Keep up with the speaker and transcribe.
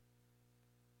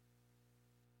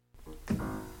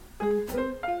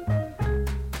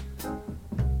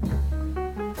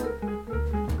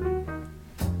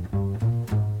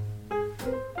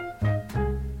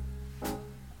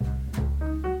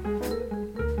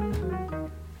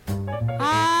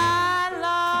I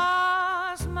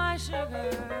lost my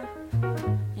sugar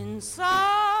in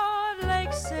Salt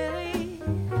Lake City.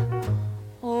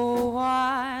 Oh,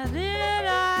 why did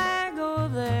I go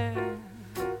there?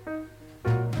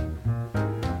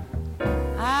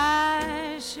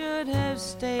 I should have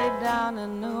stayed down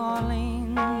in New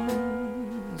Orleans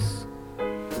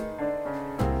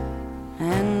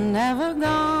and never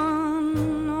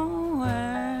gone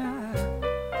nowhere.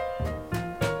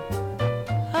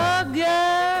 A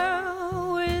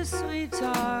girl with sweet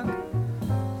talk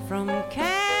from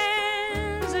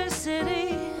Kansas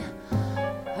City,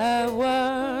 her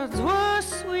words were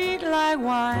sweet like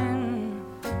wine.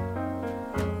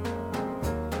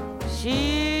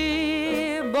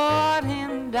 She bought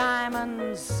him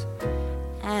diamonds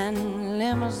and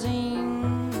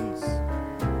limousines.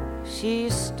 She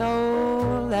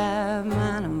stole that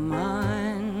man of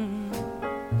mine.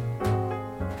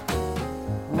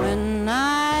 When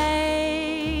night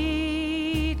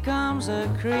comes a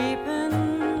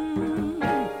creeping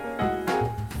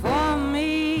for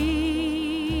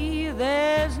me,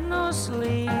 there's no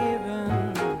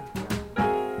sleeping.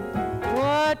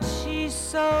 What she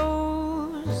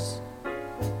sows,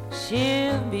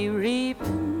 she'll be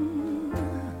reaping,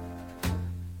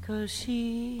 'cause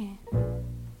she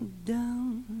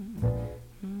done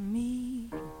me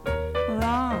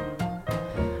wrong.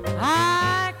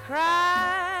 I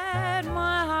cried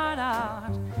my heart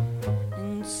out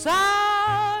in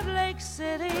Salt Lake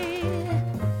City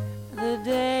the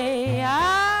day I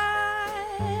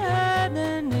heard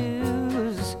the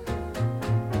news.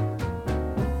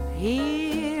 He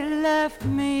left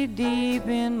me deep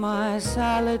in my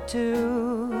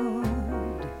solitude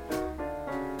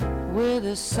with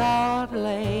the Salt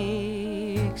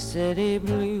Lake City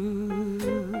blues.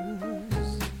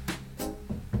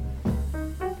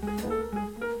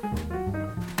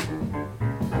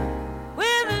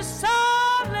 With the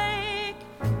Salt Lake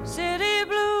City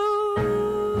blues.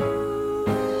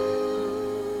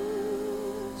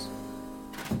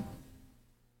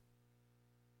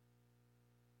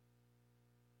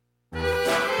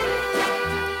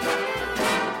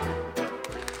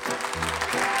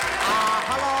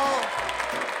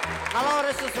 Hello,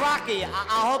 this is Rocky. I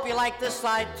hope you like this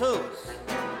side too.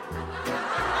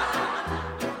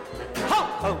 Ho,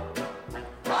 ho.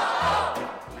 Ho, ho.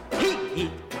 Hee,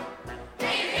 hee. Hee,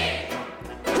 hee.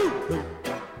 Hoo, hoo.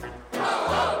 Ho,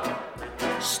 ho.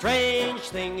 Strange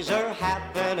things are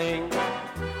happening.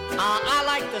 I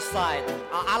like this side.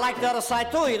 I like the other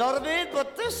side too, you know what I mean?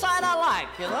 But this side I like,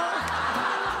 you know?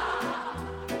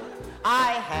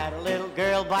 I had a little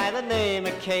girl by the name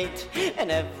of Kate, and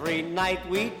every night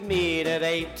we'd meet at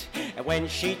 8. And when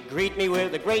she'd greet me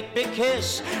with a great big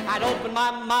kiss, I'd open my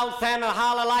mouth and I'd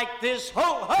holler like this: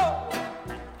 ho, ho!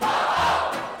 Ho,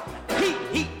 ho! Hee,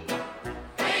 hee!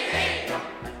 Hee, hee!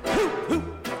 Hoo, hoo!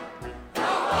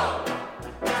 Ho, ho!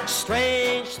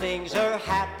 Strange things are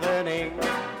happening.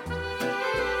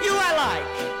 You I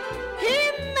like,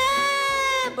 him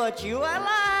mad, but you I like.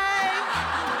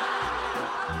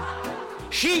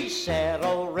 She said,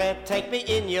 "Oh, Red, take me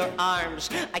in your arms.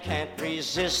 I can't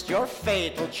resist your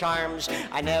fatal charms.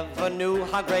 I never knew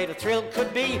how great a thrill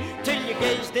could be till you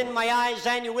gazed in my eyes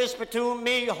and you whispered to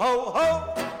me, ho,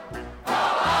 ho, ho,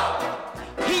 ho,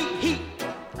 hee, hee,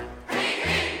 hee,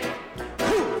 hee,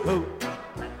 hoo, hoo,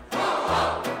 ho,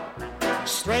 ho.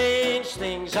 Strange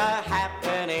things are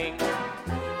happening."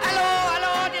 Hello,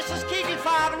 hello, this is Kiki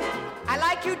Farben. I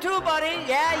like you too, buddy.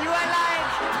 Yeah, you I like.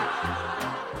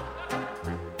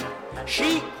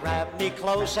 She grabbed me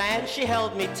close and she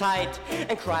held me tight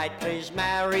and cried, "Please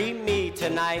marry me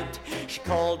tonight." She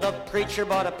called the preacher,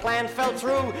 but a plan fell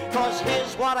through, 'cause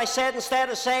here's what I said instead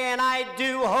of saying I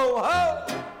do. Ho, ho!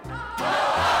 Ho,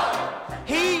 ho!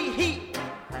 Hee, hee!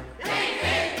 Hee,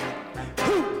 hee!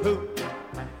 Hoo, hoo!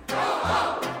 Ho,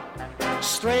 ho!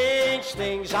 Strange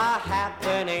things are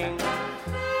happening.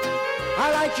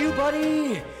 I like you,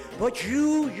 buddy, but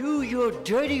you're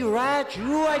dirty rat,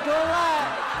 you I don't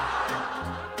like.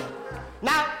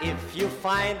 Now, if you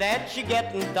find that you're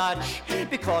getting Dutch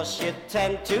because you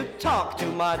tend to talk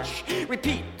too much,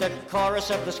 repeat the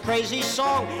chorus of this crazy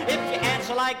song. If you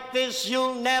answer like this,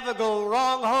 you'll never go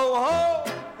wrong. Ho, ho!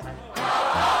 Ho,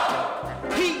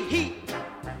 ho! Hee, hee!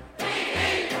 Hee,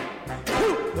 hee!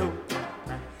 Hoo, hoo!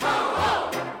 Ho,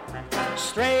 ho!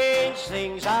 Strange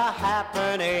things are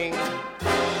happening.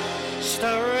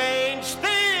 Strange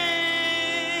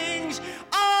things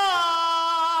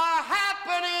are happening.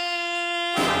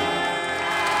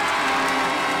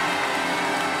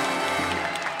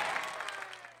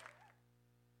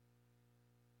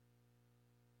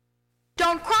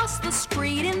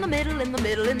 in the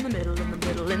middle, in the middle, in the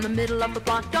middle, in the middle of the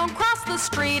block. Don't cross the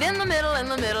street in the middle, in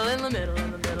the middle, in the middle,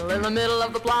 in the middle, in the middle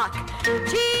of the block.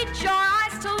 Teach your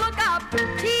eyes to look up,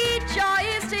 teach your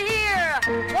ears to hear.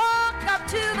 Walk up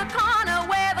to the corner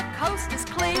where the coast is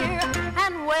clear,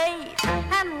 and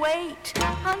wait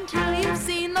until you've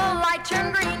seen the light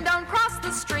turn green. Don't cross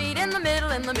the street in the middle,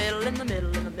 in the middle, in the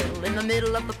middle, in the middle, in the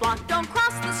middle of the block. Don't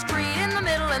cross the street in the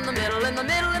middle, in the middle, in the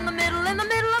middle, in the middle, in the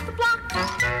middle of the block.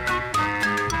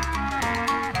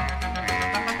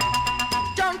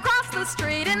 Don't cross the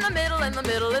street in the middle, in the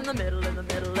middle, in the middle, in the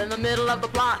middle, in the middle of the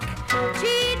block.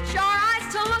 Teach your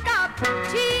eyes to look up,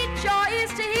 teach your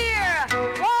ears to hear.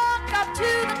 Walk up to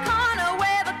the corner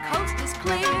where the coast is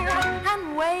clear,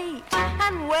 and wait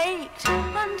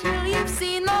until you've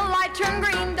seen the light turn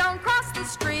green. Don't cross the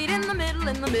street in the middle,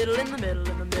 in the middle, in the middle,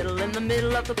 in the middle, in the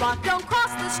middle of the block. Don't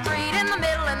cross the street in the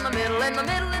middle, in the middle, in the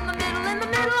middle, in the middle, in the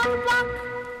middle of the block.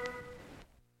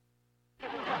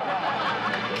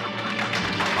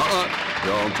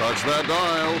 Don't touch that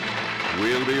dial.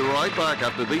 We'll be right back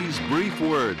after these brief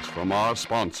words from our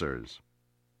sponsors.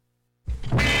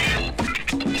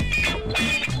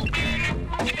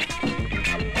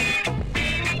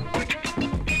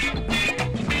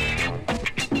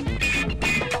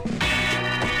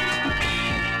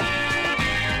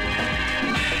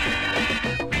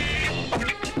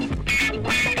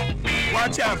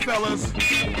 Watch out, fellas.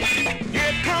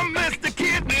 Here come Mr.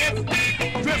 Kidness,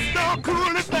 dressed all cool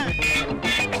and fine.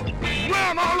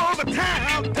 Run all over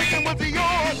town, taking what's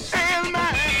yours and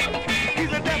mine.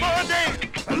 He's a devil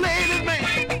dance, a ladies'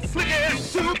 man, slick as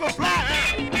super fly.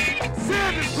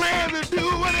 Says his plan to do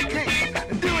what he can,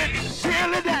 and do it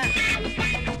till he dies.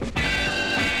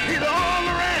 He's all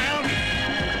around,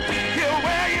 he'll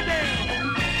wear you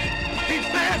down. He's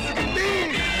fast as can be,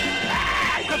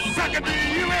 he's a sucker to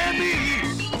you and me.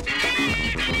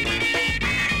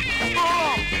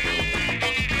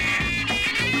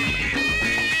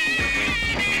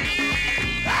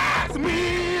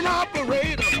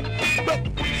 Operator, but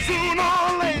sooner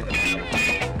or later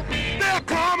there'll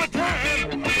come a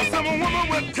time some woman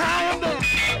will tie him down.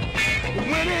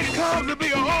 When it comes to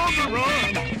be on the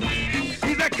run,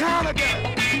 he's that kind of guy.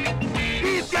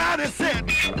 He's got it set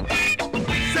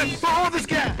for the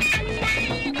sky.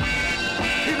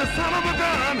 He's a son of a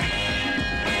gun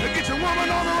to get your woman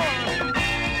on the run.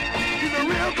 He's a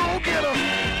real go-getter,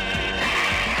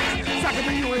 sucker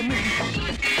to you and me.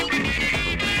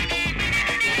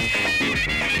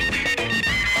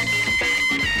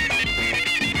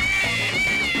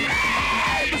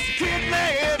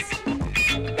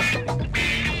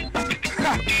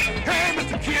 Hey,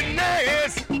 Mr.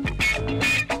 Kidness.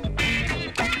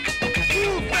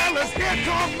 You fellas, here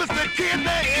comes Mr.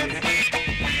 Kidness.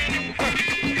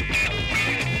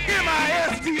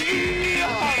 M-I-S-T-E,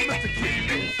 Mr.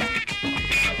 Kidness.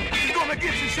 He's gonna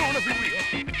get you shown if he will.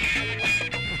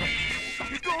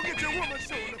 He's gonna get your woman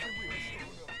shown if he will.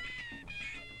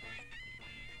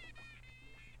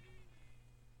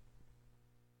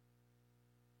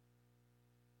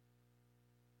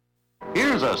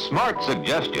 Here's a smart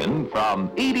suggestion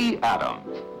from Edie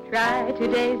Adams. Try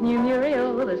today's new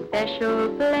Muriel, the special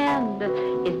blend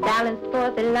is balanced for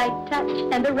the light touch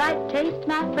and the right taste,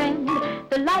 my friend.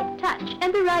 The light touch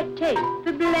and the right taste,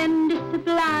 the blend is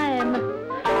sublime.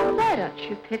 Why don't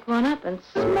you pick one up and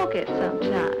smoke it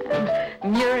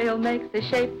sometime? Muriel makes the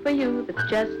shape for you that's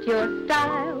just your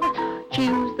style.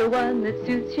 Choose the one that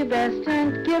suits you best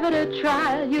and give it a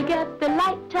trial. You get the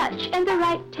light touch and the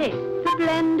right taste. The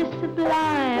blend is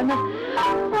sublime.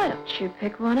 Why don't you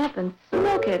pick one up and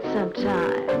smoke it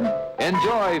sometime?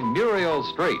 Enjoy Muriel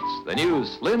Straights, the new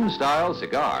slim-style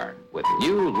cigar with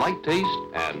new light taste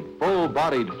and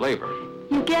full-bodied flavor.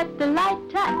 You get the light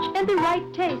touch and the right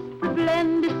taste. The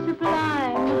blend is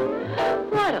sublime.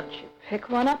 Why don't you pick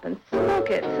one up and smoke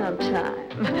it sometime?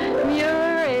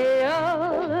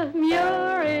 Muriel,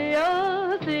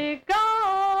 Muriel cigars.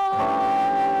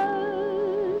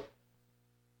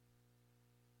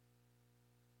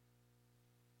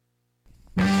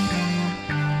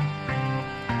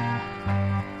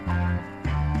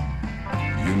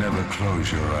 You never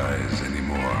close your eyes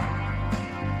anymore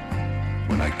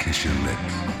when I kiss your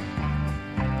lips.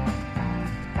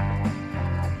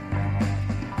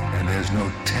 And there's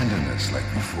no tenderness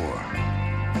like before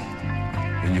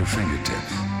in your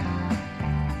fingertips.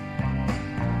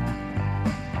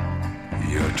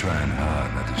 You're trying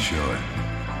hard not to show it.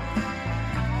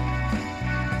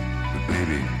 But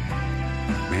baby,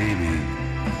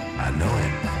 I know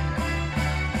it.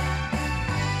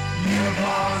 You've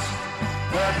lost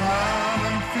that love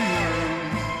and feeling.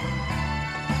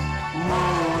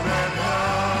 Whoa, that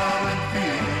love and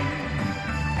feeling.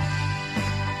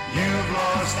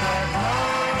 lost that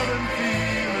love and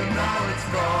feeling, now it's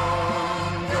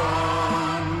gone,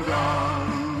 gone, gone.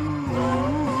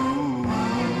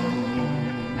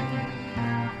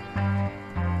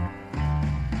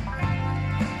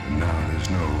 Now there's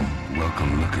no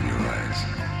welcome look in your eyes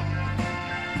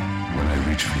when I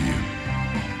reach for you.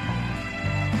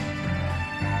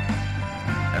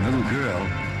 And little girl,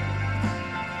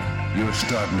 you're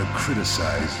starting to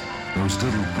criticize those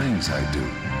little things I do.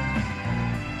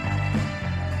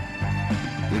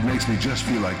 It makes me just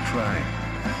feel like crying.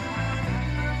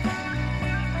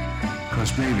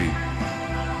 'Cause baby,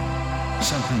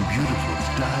 something beautiful's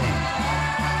dying.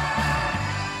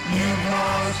 You've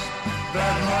lost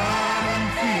that love and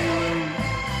feeling.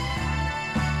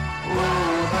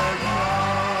 Oh, that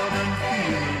love and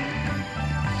feeling.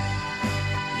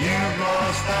 You've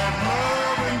lost that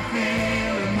love and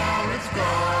feeling. Now it's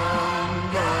gone,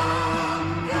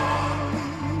 gone, gone.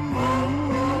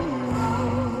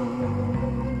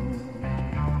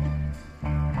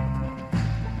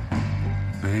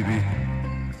 Baby,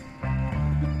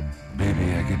 baby,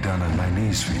 I get down on my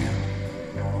knees for you.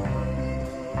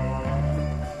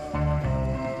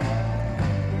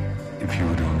 If you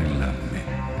would only love me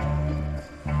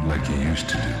like you used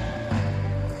to do.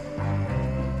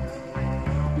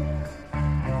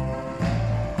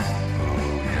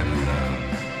 Oh, yeah,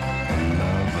 a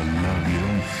love you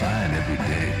don't find every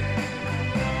day.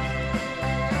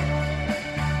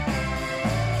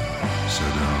 So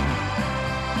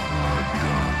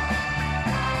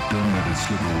don't let it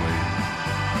slip away.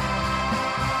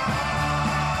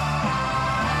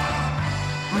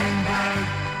 Bring back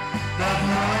that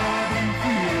love and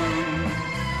feeling.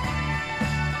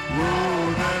 Oh,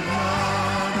 that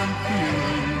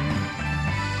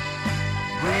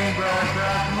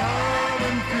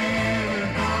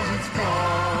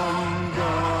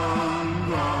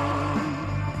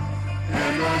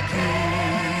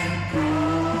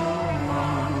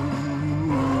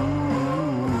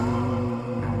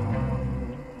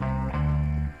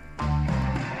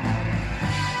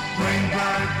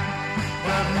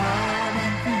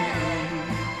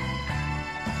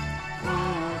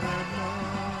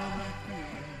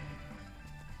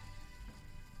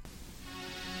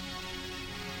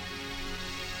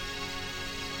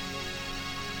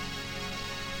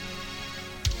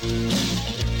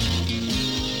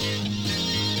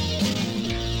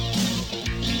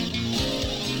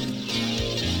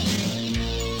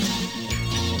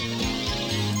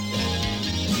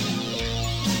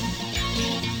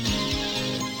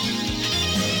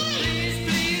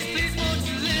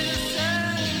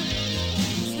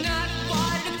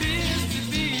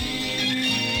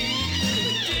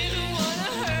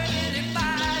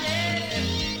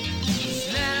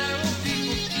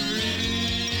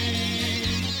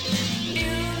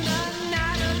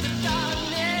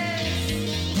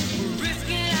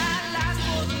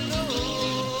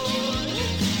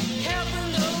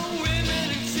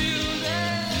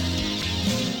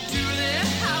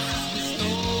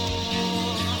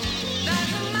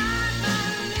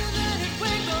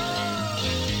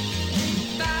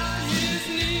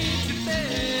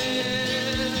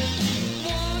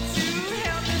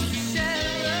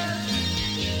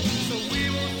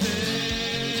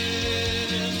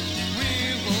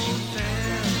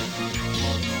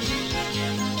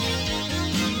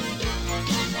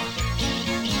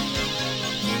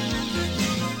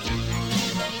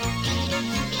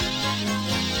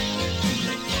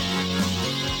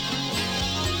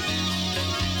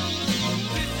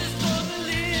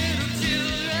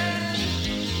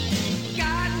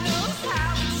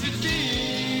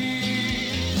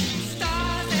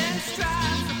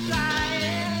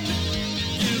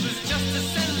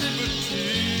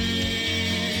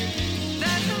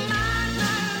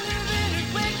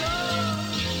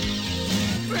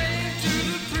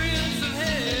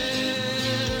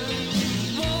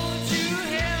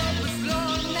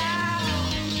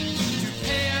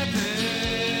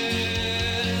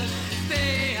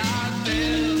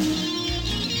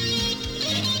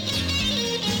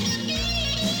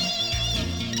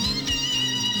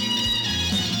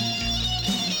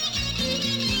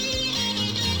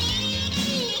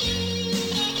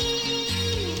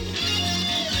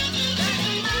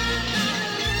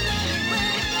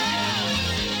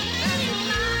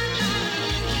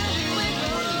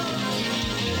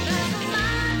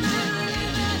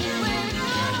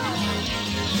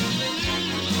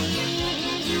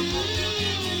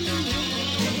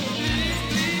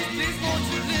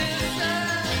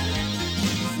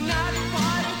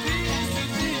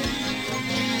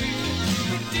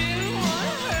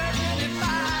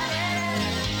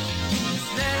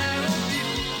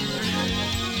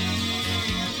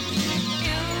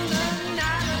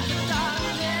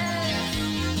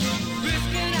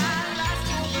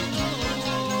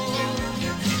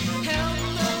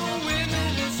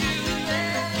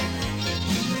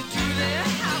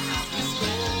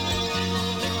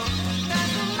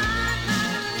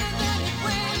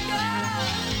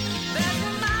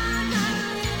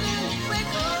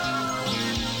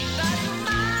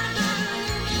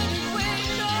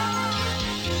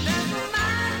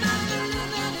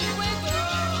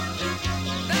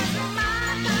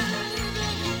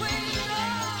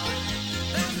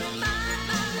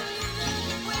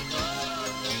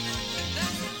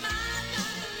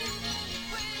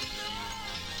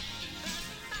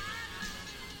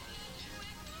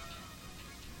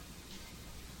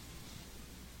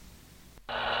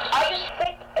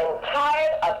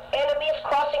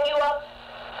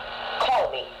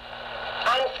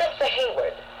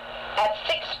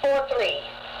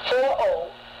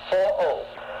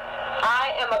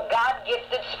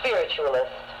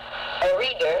spiritualist, a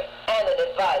reader, and an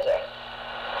advisor.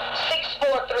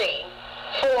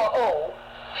 643-4040.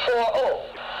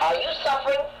 Are you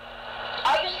suffering?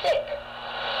 Are you sick?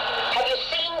 Have you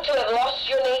seemed to have lost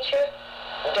your nature?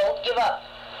 Don't give up.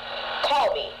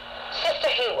 Call me, Sister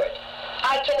Hayward.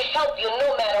 I can help you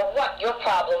no matter what your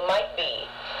problem might be.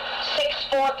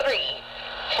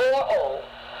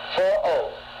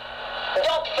 643-4040.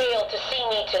 Don't fail to see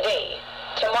me today.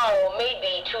 Tomorrow may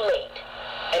be too late.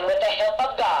 And with the help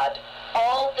of God,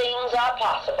 all things are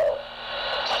possible.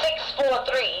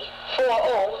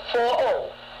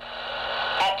 643-4040.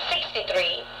 At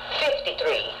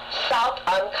 6353 South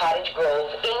on Cottage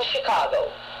Grove in Chicago.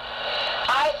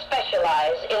 I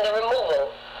specialize in the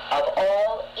removal of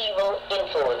all evil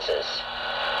influences.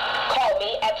 Call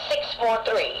me at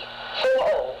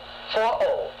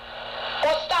 643-4040.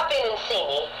 Or stop in and see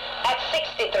me at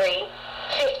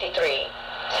 6353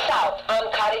 South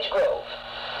on Cottage Grove.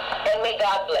 And may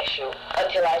God bless you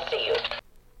until I see you.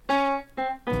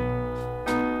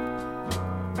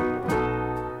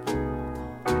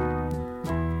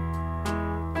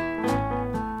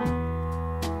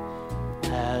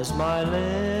 As my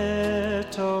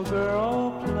little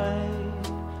girl played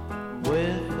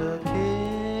with the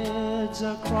kids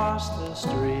across the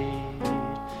street,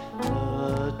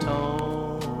 the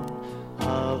tone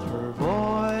of her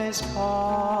voice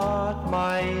caught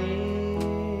my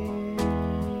ear.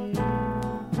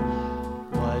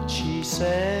 What she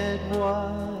said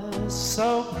was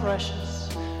so precious,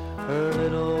 her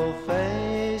little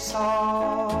face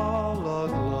all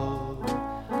aglow.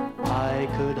 I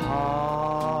could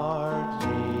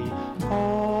hardly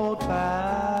hold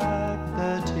back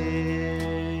the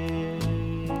tears.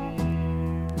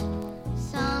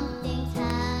 Something's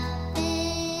happened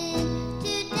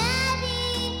to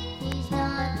Daddy. He's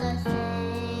not the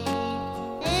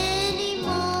same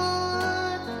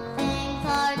anymore. Things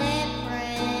are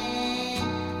different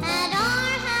at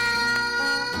our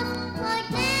house like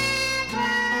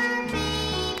never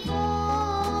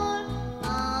before.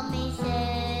 Mommy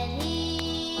said he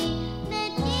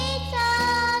met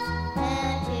Jesus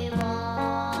and she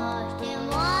washed him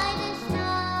white as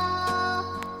snow.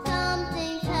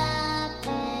 Something's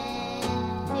happened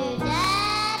to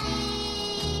Daddy,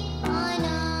 I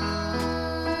know.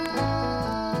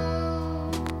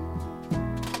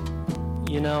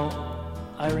 You know,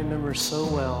 I remember so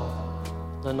well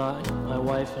the night my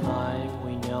wife and I,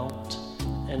 we knelt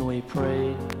and we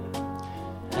prayed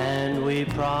and we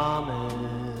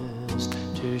promised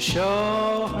to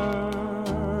show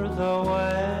her the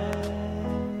way.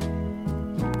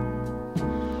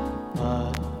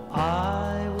 But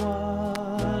I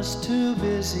was too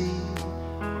busy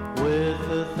with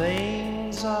the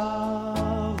things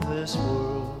of this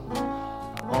world.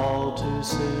 All too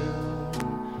soon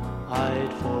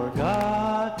I'd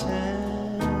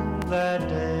forgotten that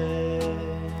day.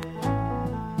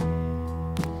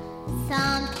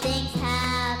 Something's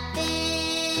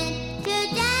happened to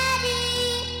Daddy.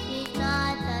 He's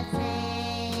not the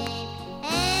same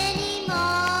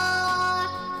anymore.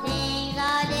 Things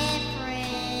are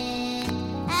different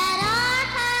at our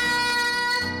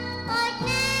house like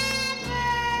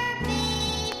never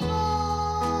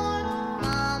before.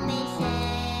 Mommy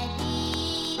said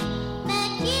he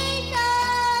met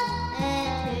Jesus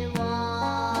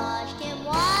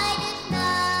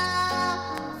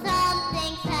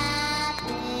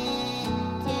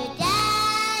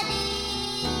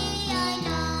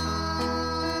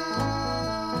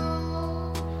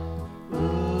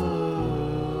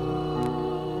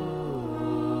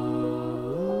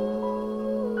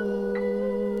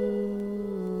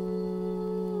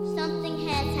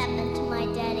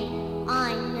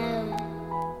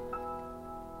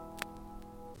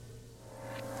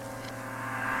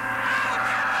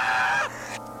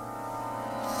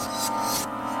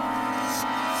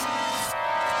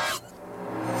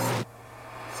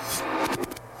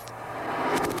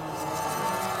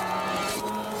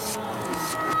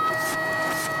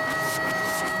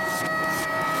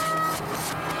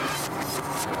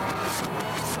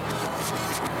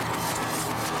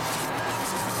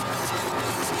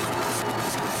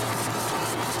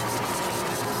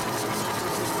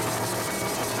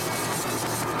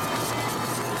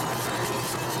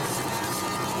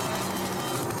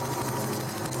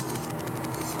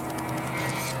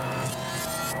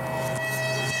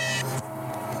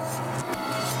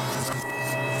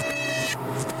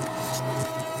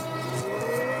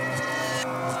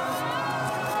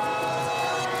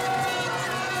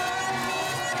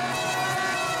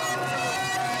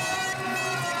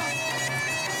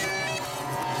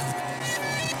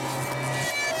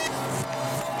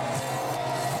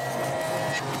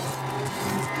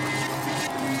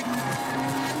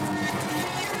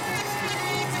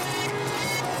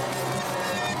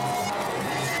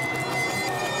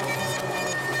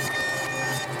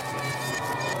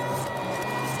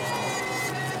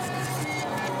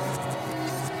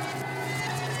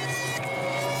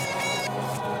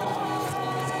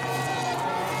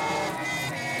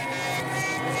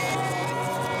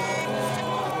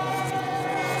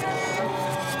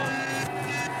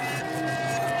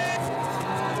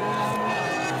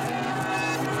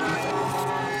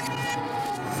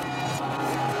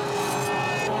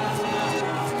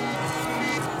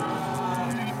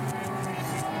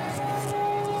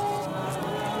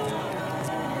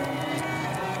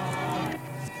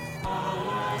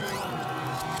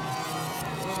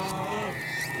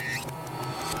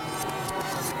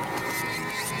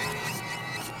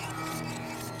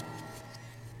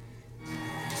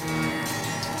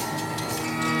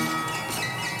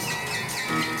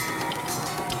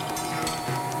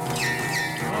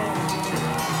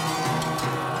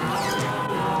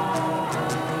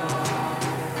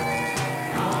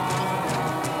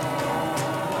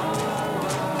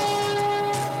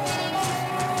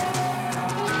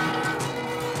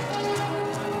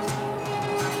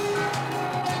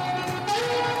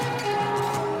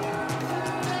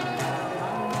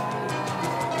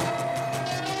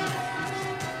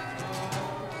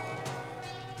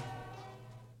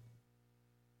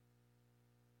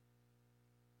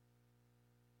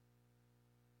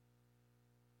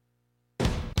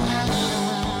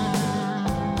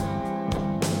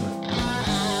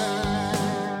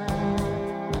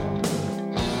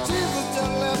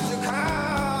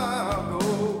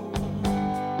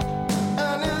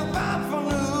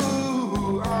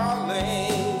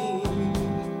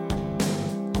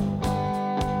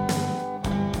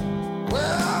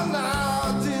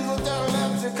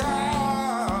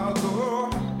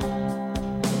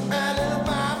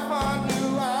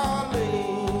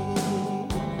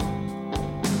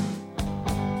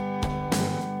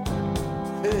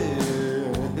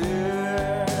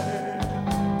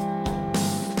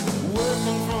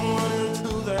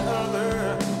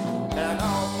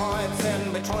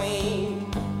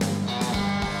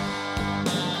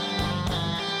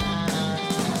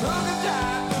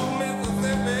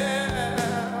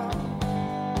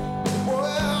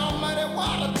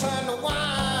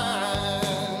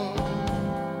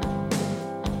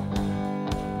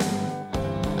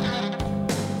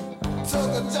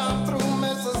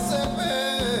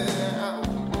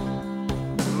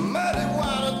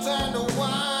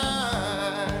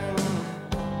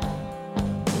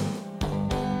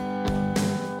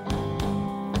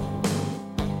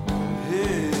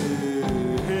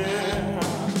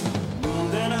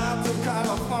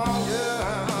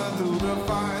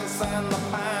ice and the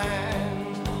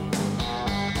pine.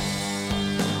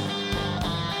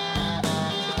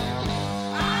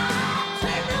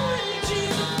 Take me with you,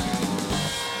 Jesus.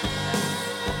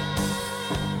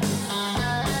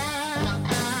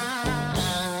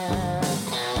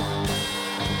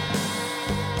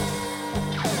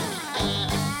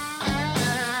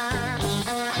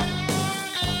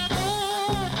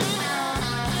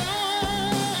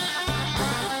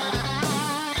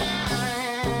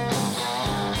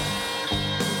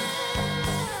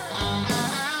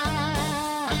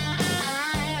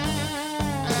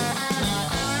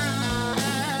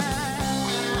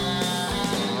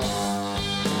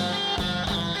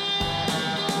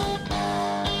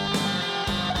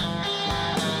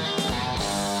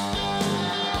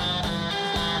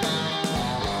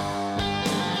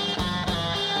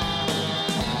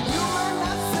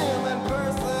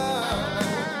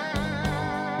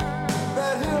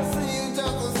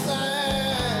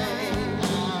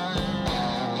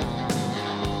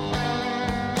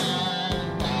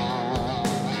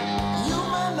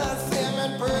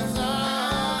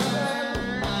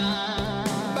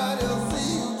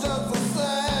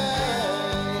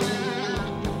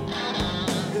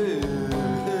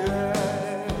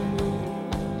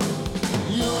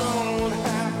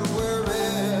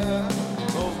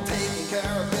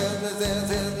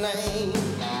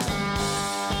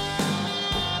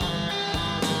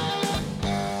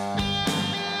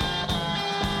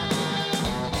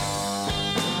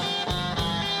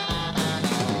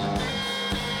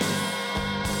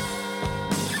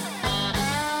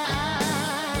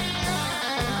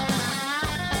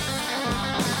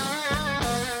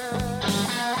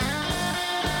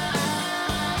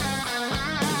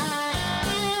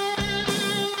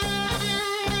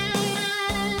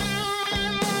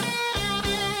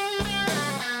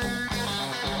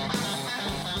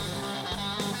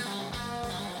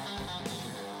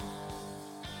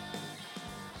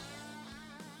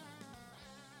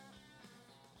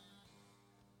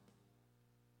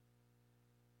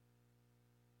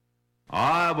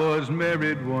 I was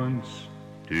married once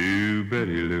to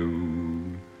Betty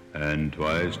Lou and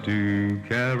twice to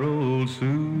Carol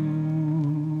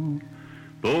Sue.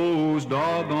 Those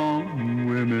doggone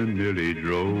women nearly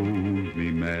drove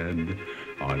me mad.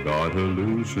 I got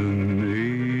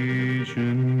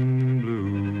hallucination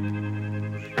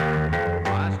blues.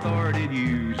 I started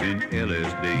using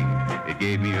LSD. It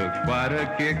gave me quite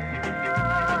a kick.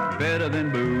 Better than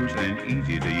booze and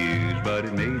easy to use, but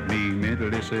it made me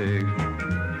mentally sick.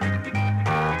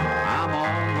 I'm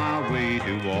on my way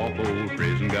to Walpole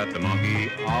Prison, got the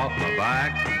monkey off my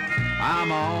back.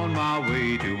 I'm on my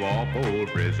way to Walpole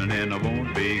Prison and I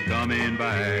won't be coming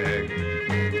back.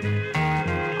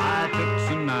 I took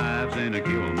some knives and I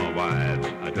killed my wives.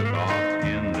 I took off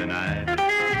in the night.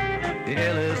 The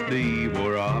LSD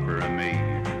wore off of me.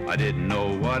 I didn't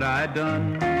know what I'd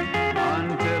done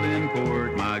until in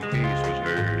court my case was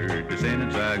heard. The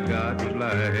sentence I got was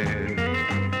life.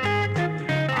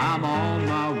 I'm on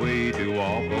my way to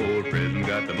Walpole Prison,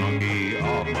 got the monkey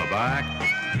off my back.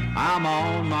 I'm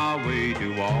on my way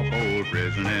to Walpole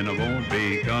Prison and I won't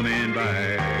be coming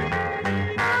back.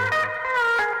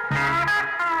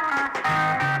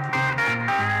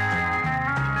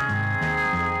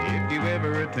 If you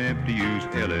ever attempt to use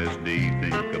LSD,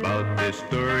 think about this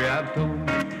story I've told.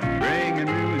 Bring and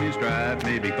ruin his strife,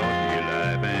 maybe cost you your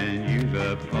life and use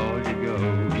up all you go.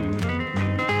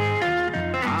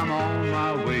 I'm on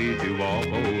my way to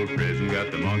Walpole Prison,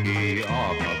 got the monkey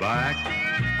off my back.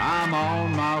 I'm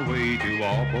on my way to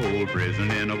Walpole Prison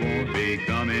and I won't be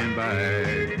coming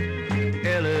back.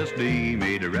 LSD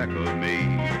made a wreck of me.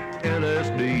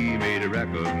 LSD made a wreck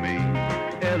of me.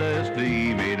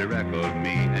 LSD made a wreck of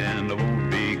me and I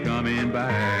won't be coming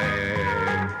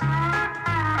back.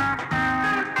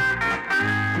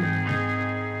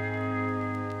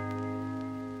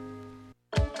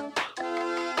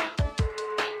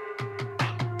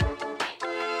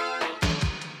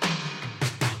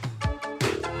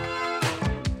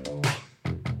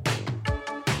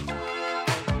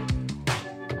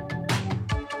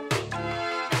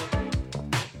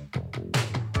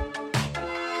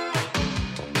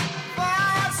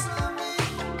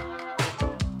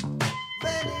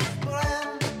 Ready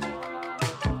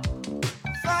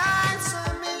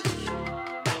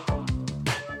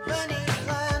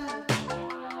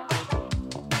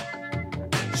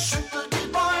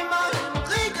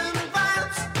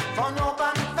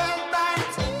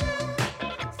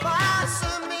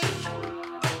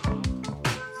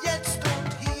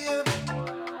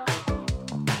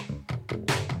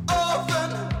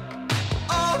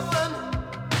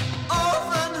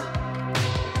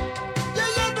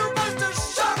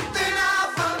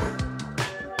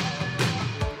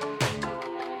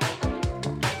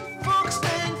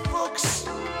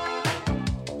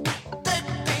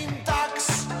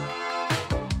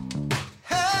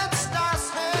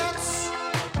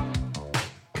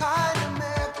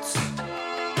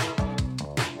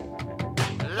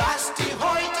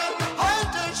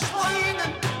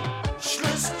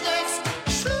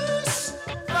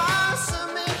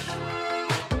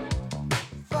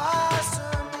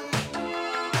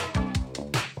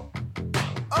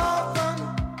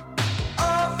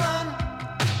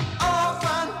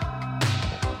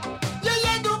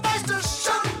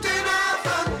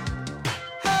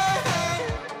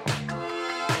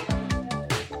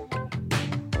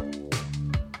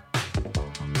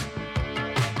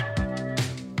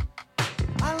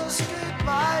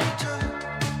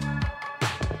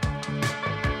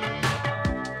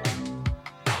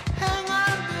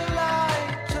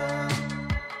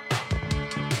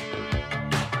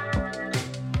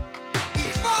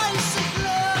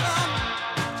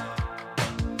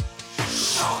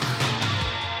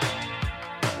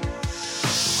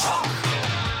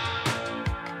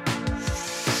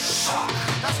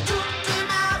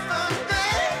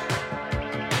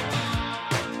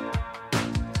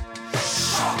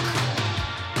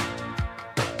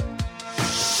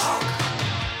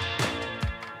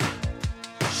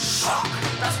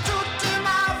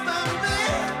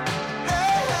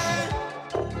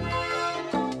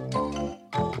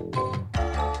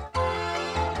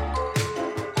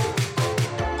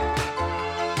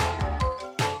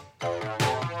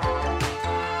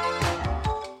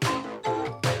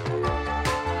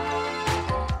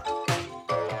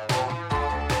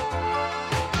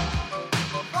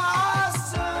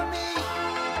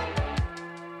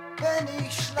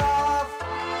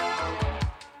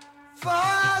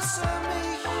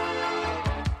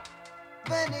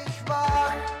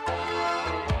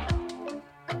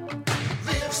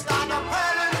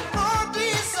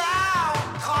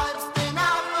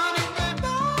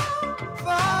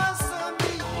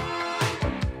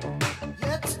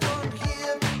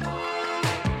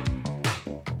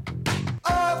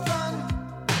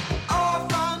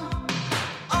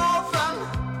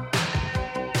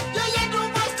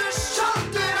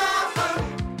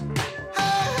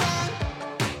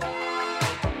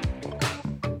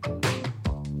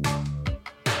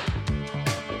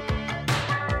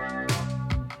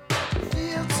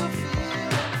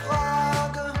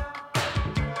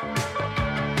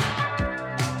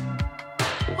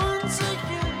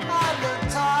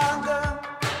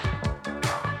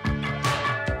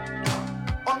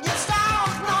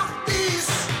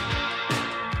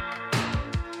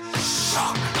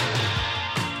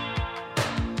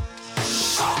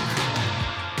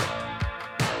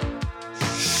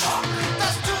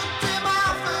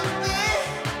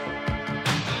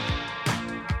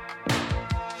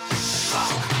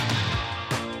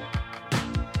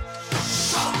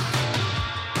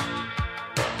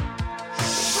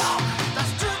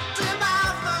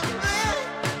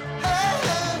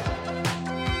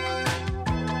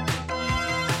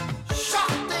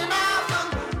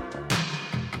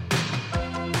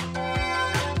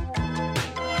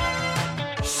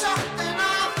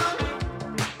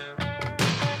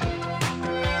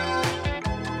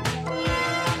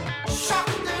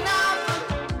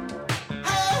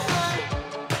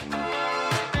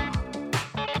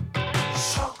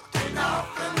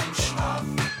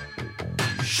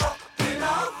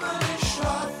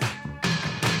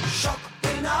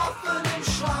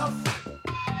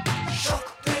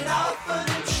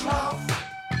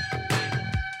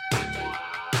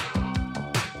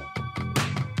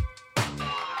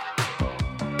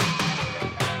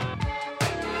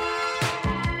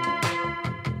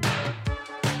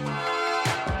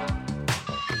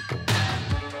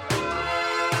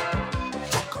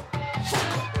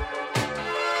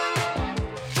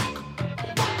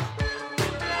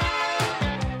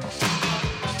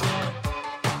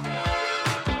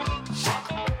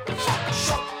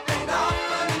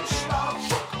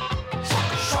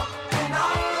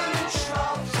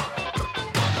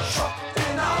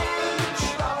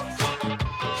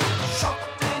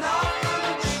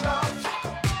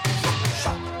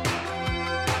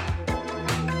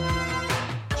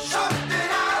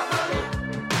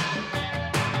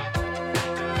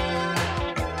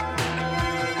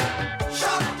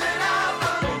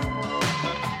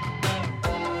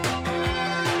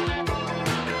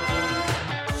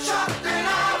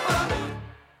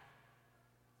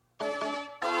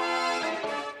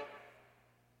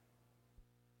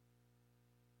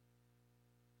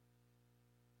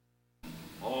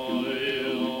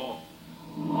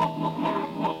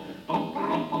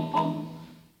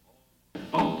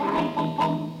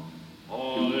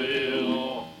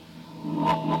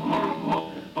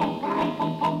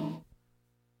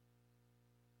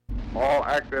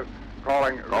active.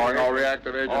 Calling all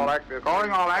reactive agents. All active.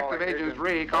 Calling all active agents.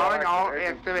 Calling all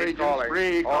active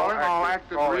agents. Calling all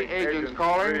active agents.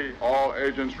 Calling all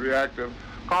agents reactive.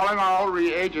 Calling all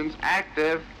reagents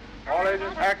active. All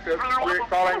agents active. Calling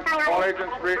all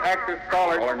agents reactive.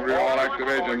 Calling all active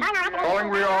agents.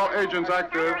 Calling all agents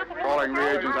active. Calling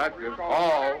reagents active.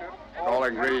 All.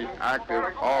 Calling reactive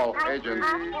all agents.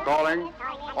 Calling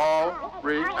all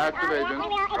reactive agents.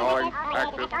 Calling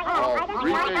active all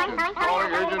reagents.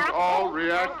 Calling agents all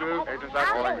reactive. Agents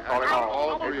active. Calling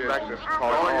all reactive.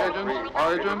 Calling agents.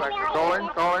 All agents.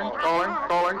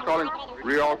 Calling.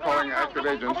 Re-all calling active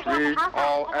agents.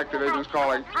 Re-all active agents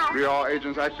calling. Re-all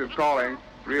agents active calling.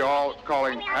 Re-all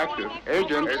calling active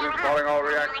agents. Agents calling all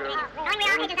reactive.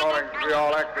 Agents calling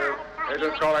re-all active.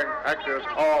 Agents calling active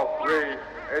all re.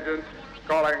 Agents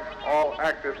calling all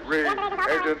active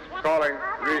agents calling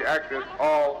reactive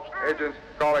all agents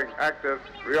calling active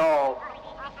re-all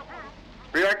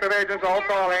reactive agents all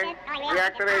calling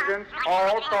reactive agents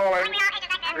all calling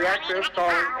reactive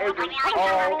calling agents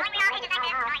all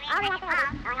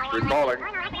recalling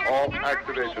all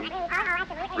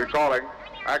activations recalling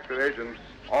active agents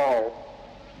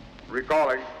all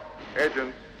recalling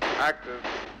agents active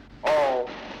all.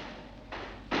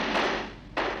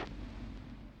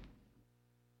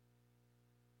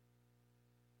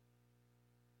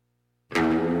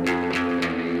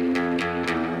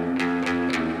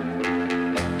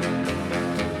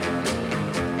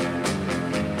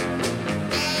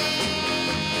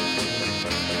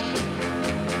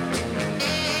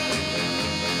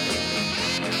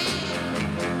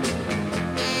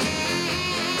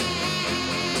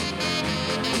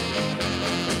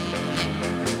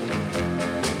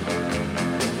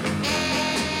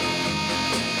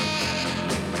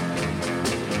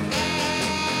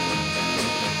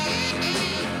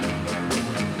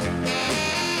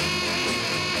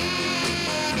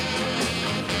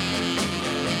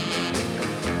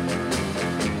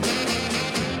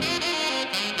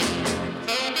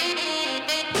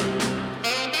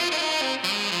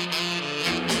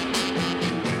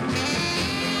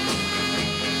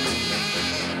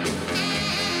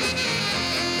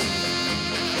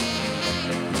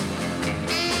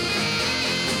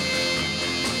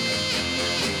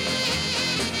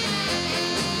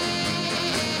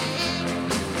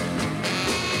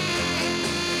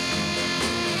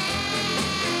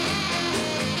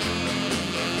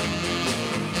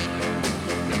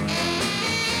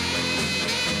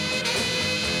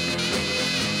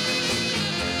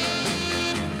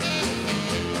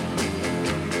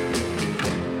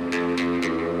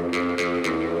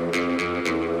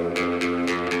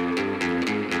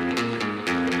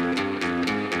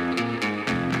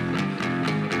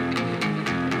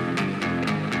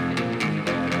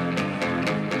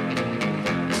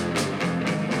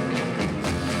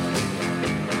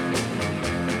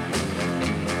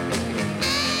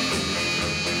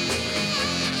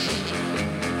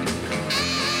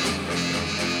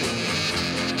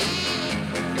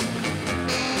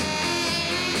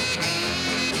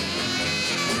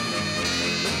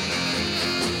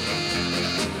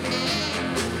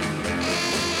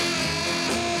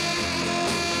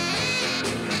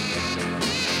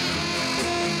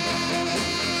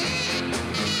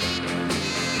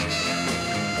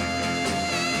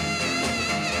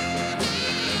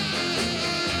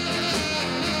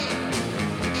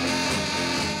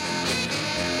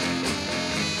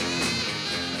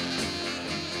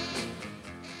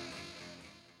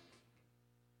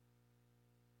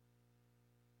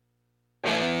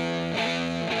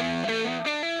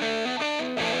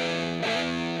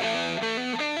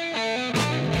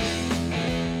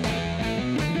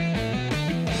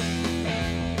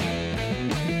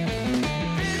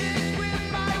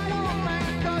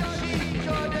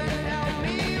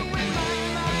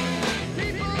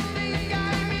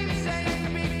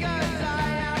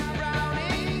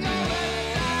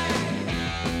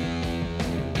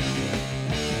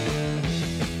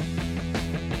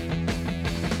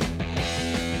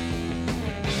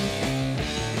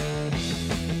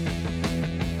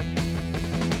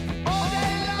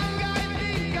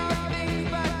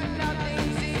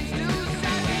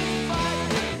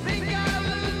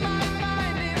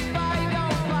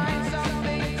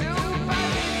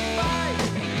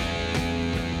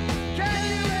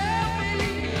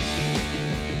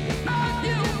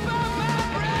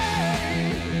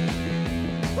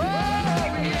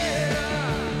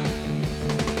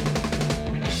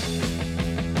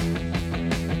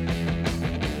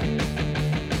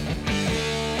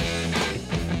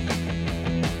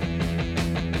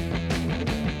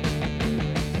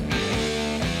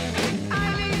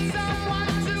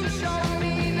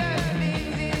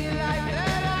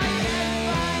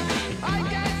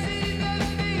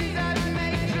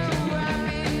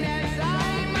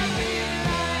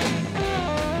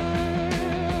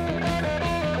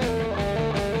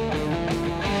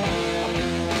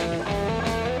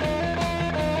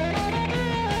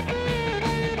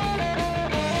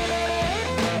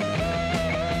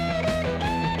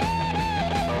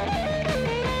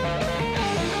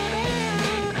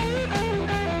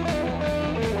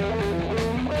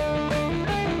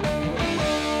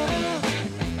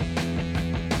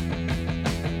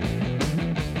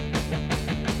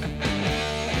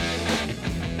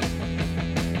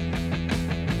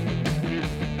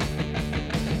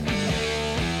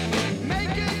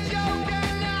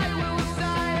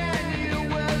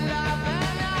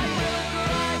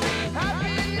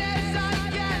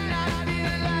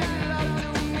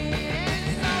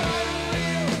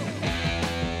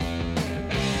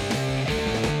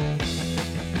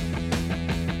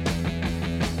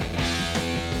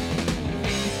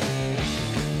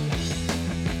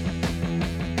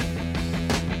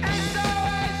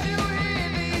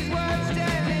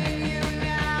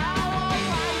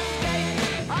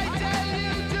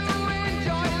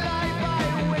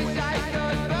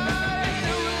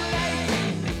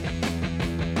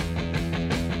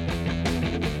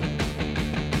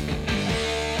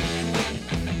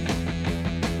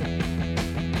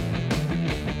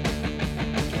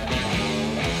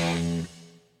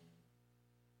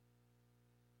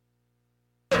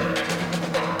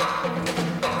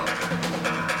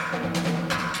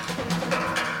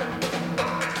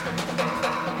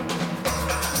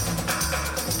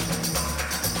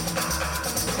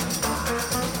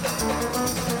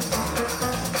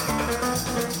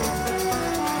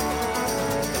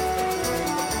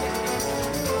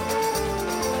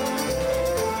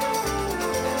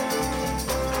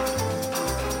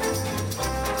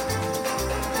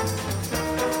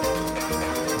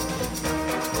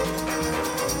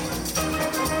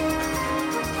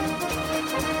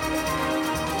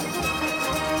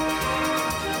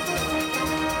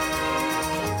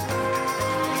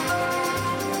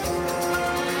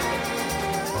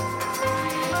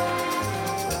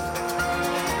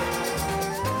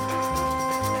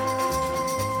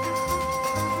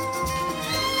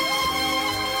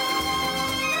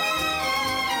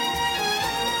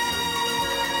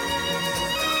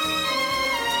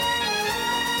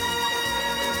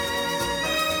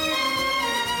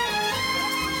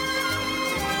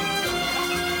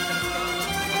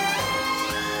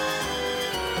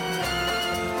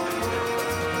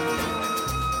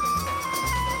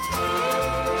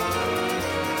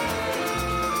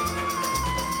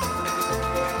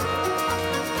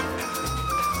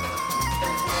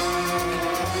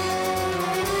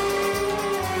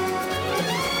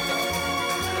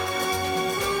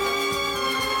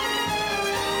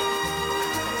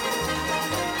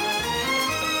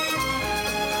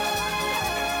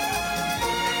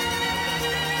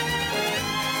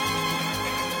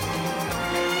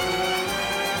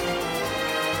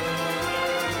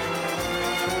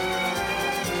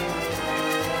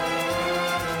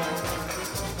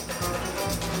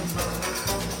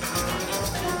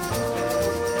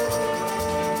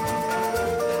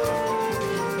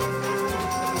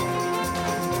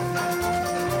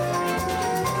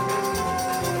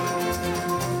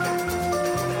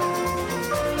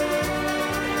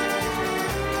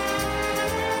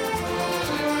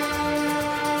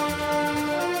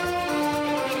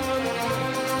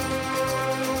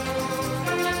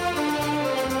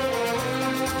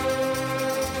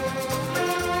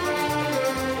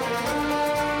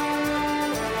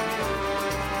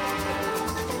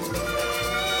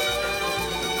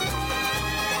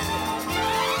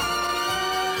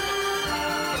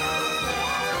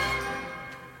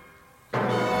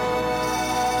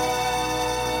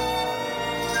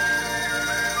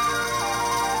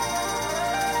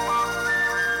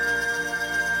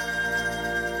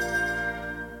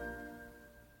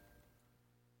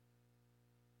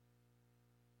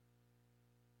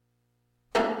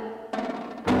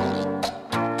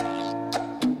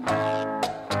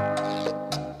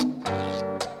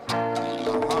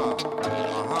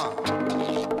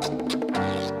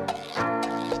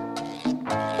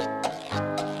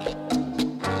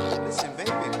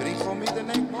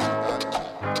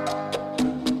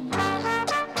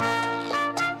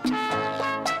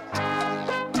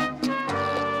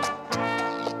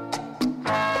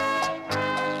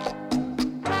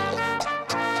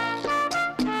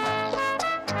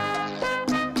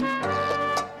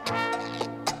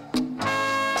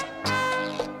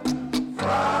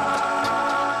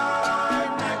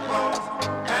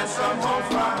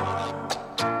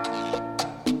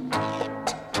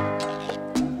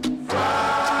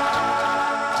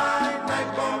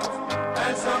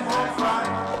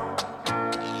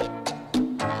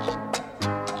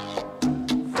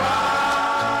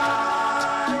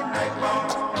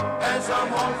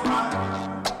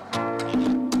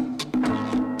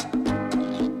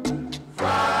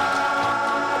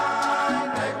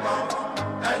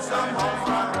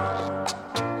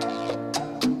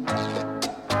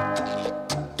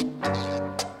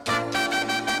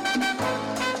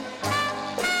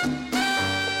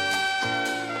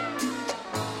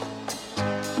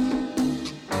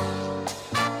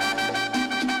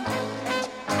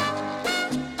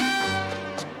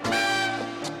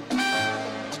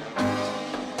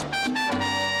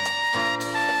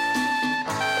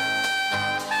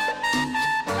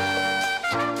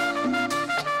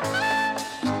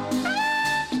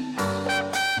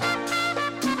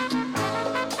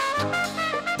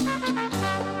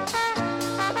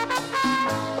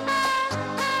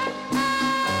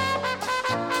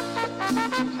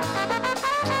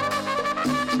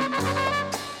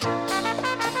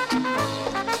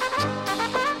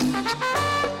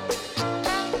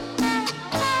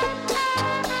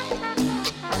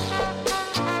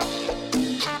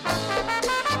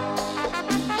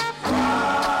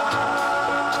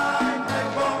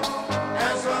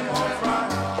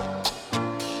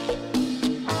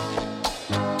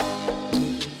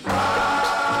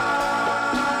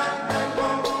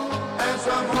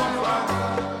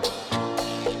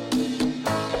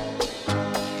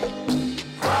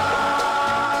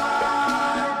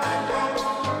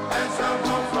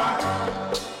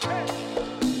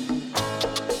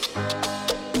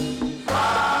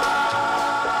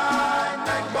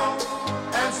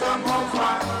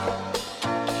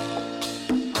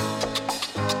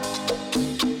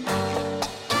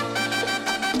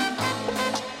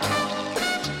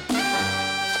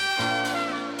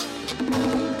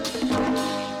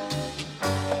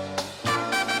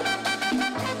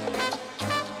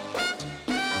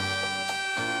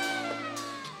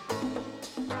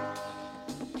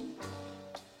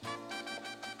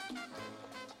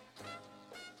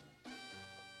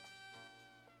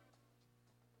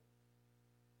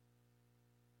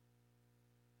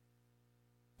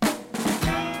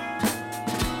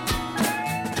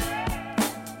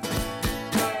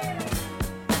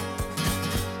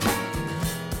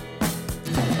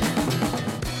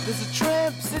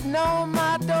 sitting on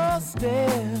my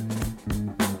doorstep,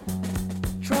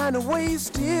 trying to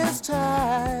waste his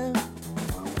time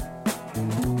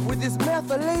with his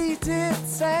methylated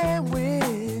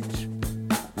sandwich.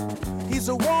 He's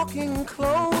a walking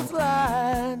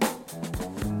clothesline.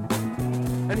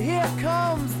 And here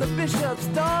comes the bishop's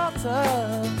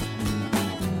daughter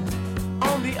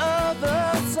on the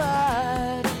other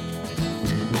side.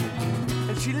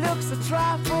 And she looks a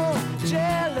trifle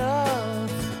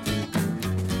jealous.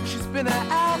 She's been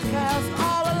an outcast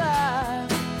all her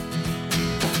life.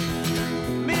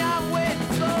 Me, I'm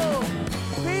waiting so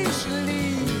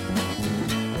patiently,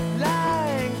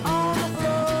 lying on the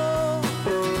floor.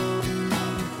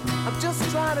 I'm just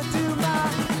trying to do my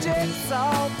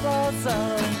jigsaw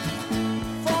puzzle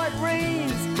before it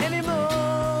rains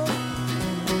anymore.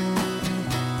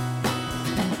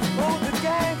 Oh, the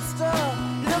gangster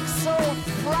looks so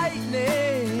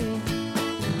frightening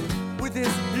with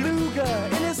his Luger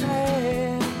in his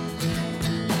hand.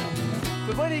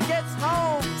 But when he gets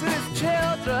home to his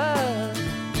children,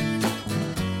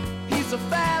 he's a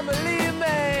family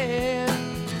man.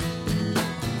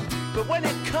 But when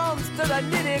it comes to the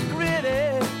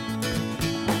nitty-gritty,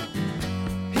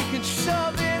 he can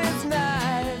shove in his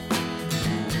knife.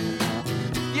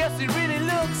 Yes, he really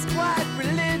looks quite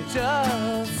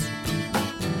religious.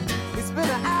 He's been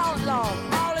an outlaw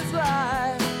all his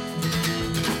life.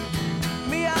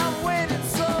 Me, I'm waiting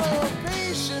so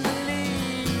patiently,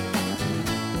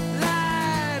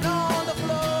 lying on the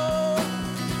floor.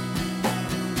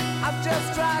 I'm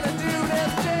just trying to do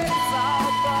this jigsaw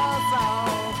puzzle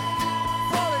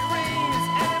before it rains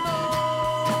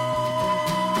anymore.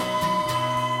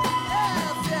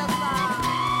 Yes, yes,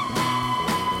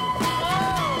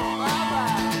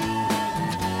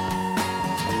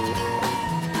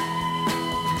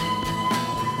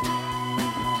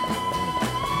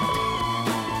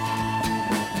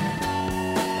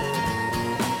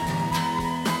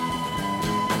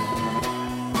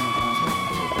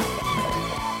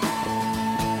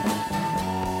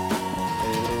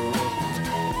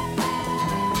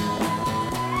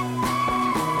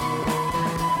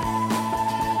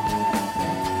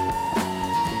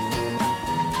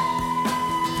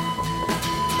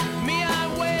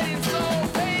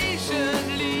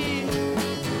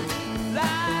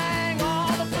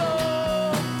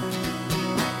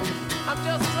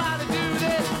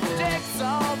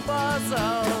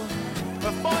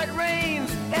 before it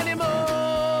rains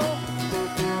anymore.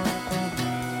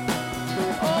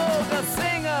 Oh, the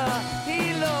singer,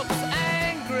 he looks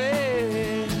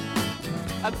angry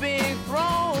at being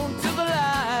thrown to the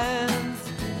lions.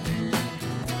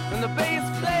 And the bass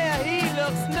player, he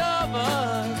looks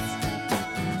nervous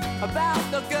about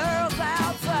the girls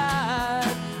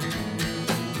outside.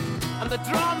 And the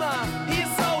drummer,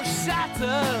 he's so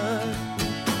shattered,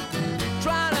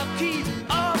 trying to keep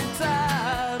up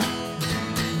time.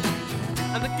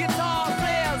 And the guitar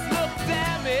players look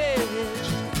damaged.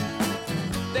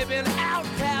 They've been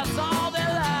outcasts all their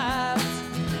lives.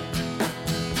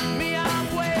 Me, I'm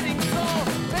waiting so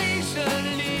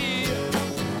patiently,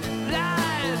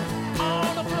 lying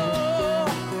on the floor.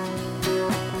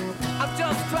 I'm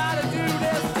just trying to do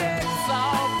this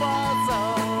jigsaw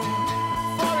puzzle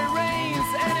before it rains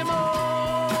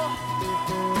anymore.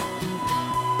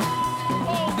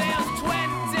 Oh, there's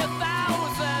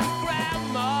 20,000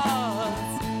 grandmas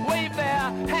wave their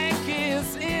hankies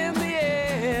in the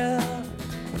air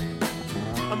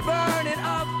and burning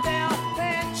up their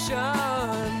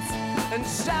pensions and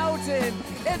shouting,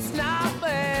 it's not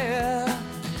fair.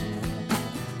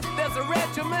 There's a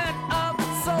regiment of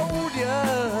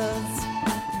soldiers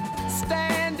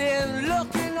standing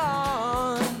looking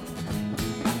on,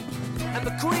 and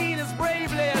the queen is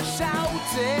bravely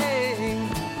shouting,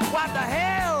 what the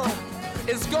hell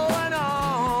is going